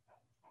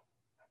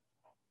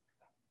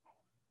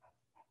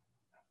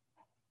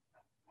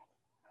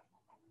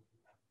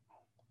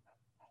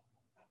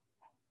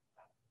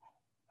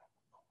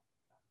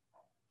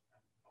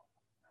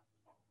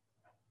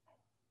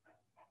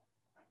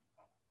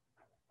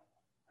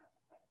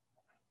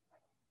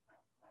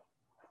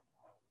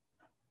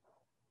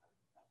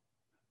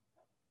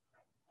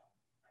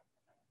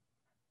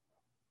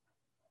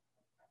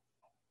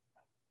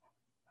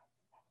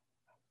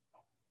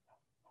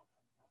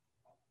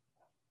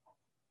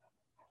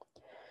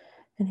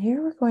 And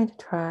here we're going to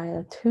try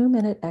a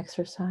 2-minute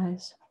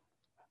exercise.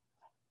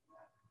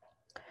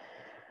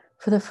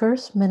 For the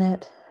first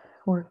minute,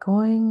 we're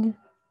going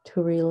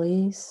to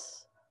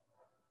release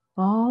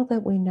all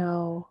that we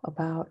know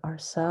about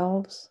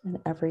ourselves and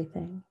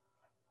everything.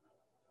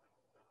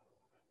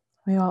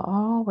 We are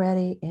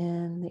already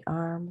in the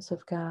arms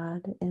of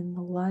God, in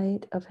the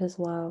light of His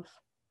love.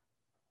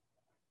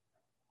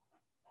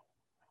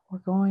 We're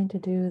going to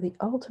do the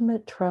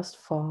ultimate trust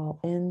fall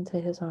into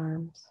His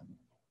arms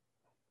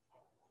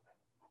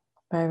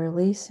by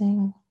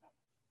releasing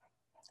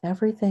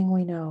everything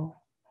we know.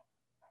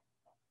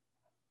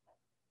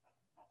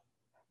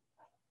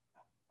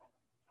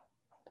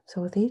 So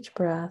with each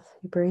breath,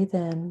 you breathe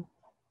in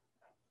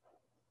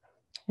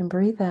and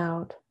breathe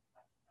out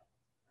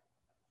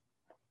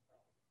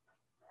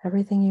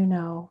everything you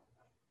know,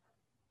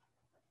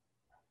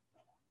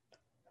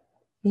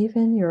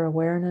 even your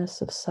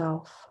awareness of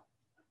self.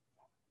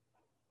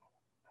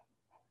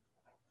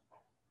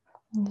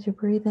 As you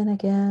breathe in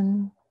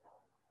again,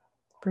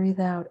 breathe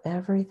out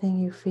everything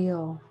you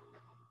feel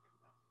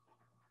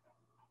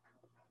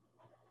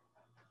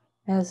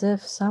as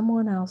if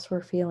someone else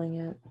were feeling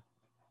it.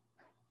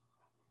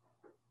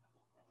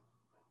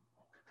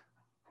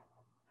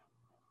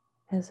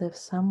 As if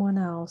someone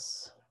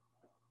else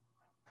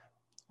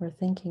were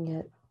thinking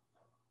it.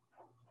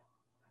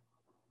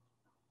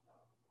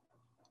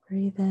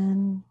 Breathe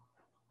in,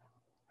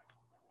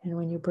 and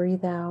when you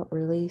breathe out,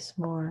 release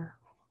more.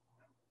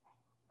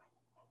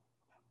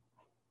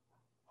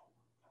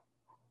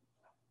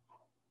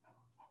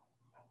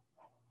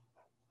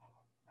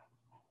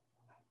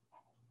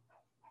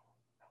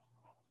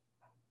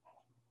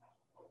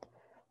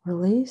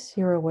 Release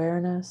your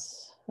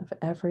awareness of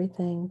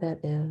everything that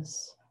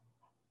is.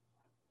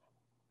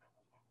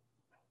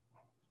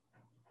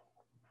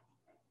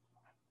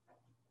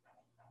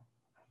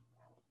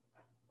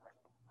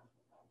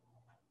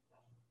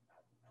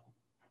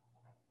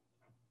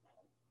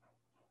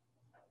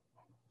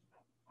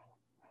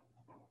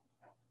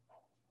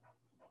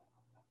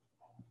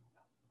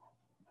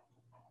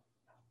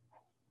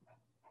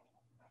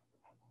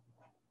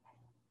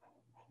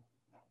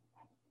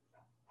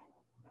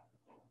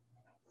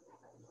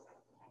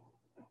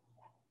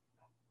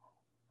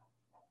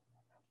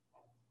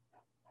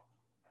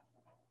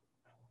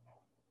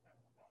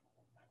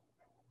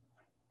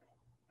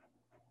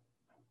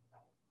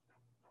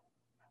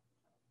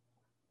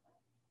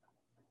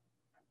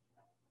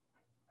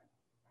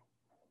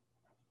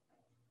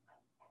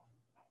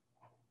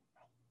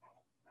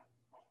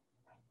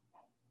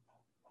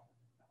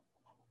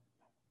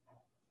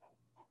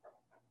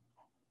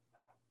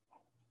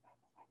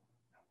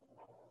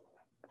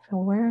 If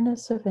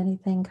awareness of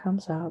anything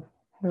comes up,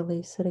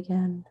 release it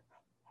again.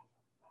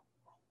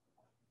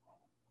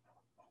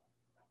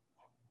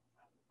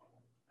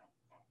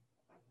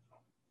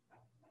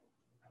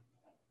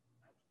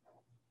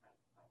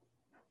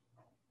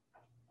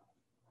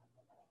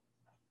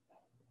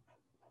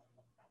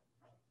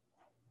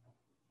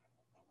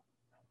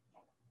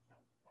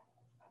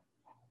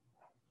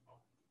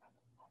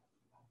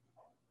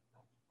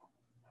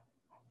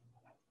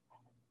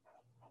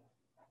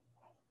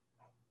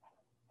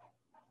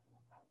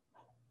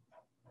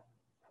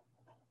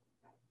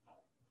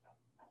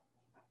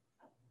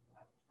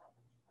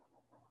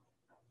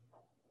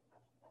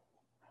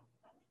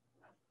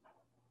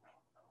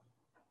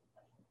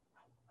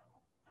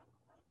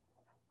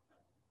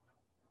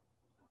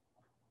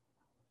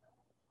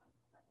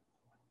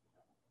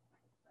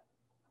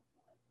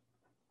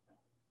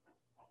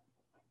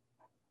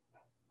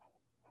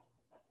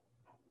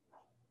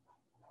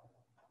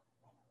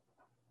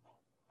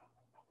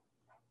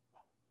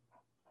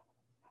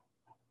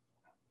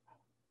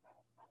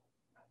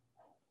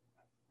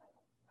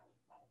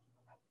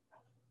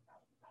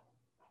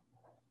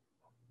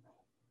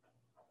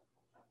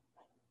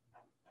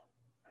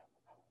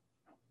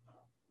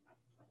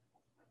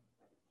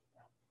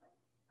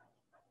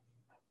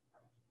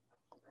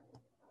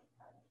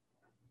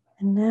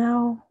 And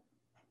now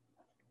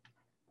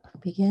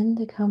begin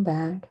to come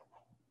back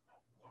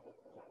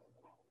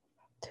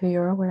to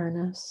your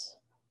awareness.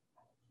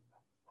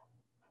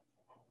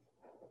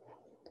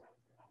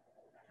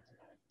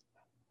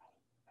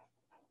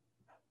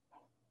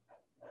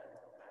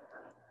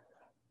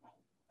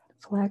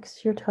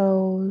 Flex your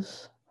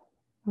toes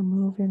or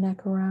move your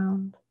neck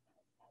around.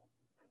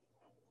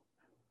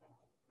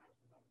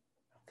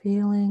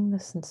 Feeling the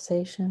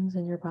sensations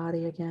in your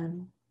body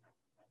again.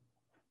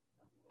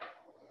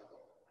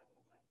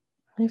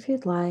 If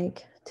you'd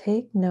like,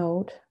 take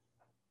note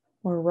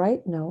or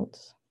write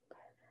notes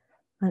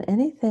on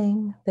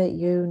anything that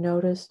you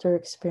noticed or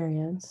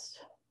experienced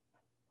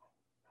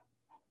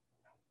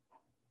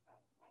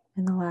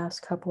in the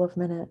last couple of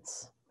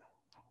minutes.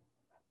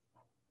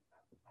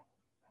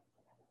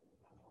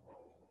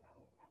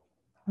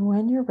 And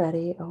when you're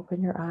ready,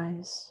 open your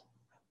eyes.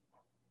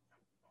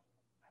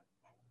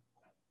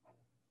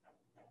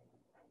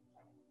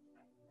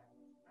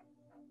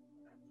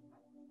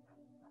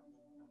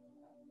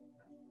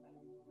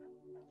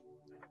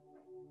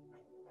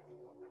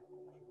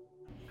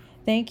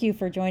 Thank you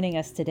for joining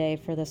us today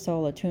for the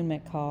Soul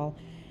Attunement Call.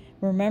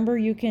 Remember,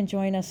 you can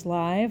join us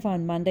live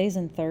on Mondays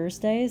and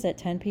Thursdays at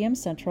 10 p.m.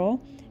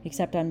 Central,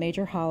 except on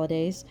major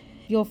holidays.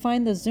 You'll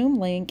find the Zoom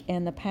link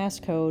and the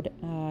passcode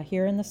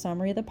here in the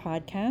summary of the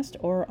podcast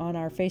or on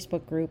our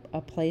Facebook group,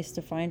 A Place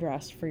to Find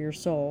Rest for Your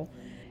Soul.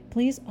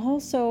 Please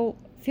also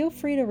feel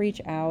free to reach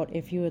out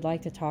if you would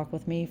like to talk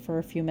with me for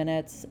a few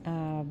minutes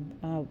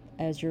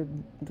as you're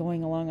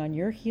going along on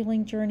your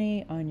healing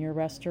journey, on your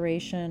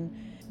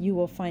restoration. You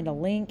will find a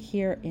link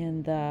here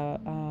in the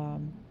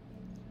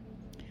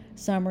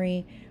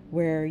summary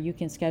where you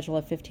can schedule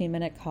a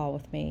 15-minute call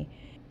with me.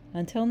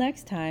 Until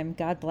next time,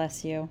 God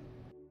bless you.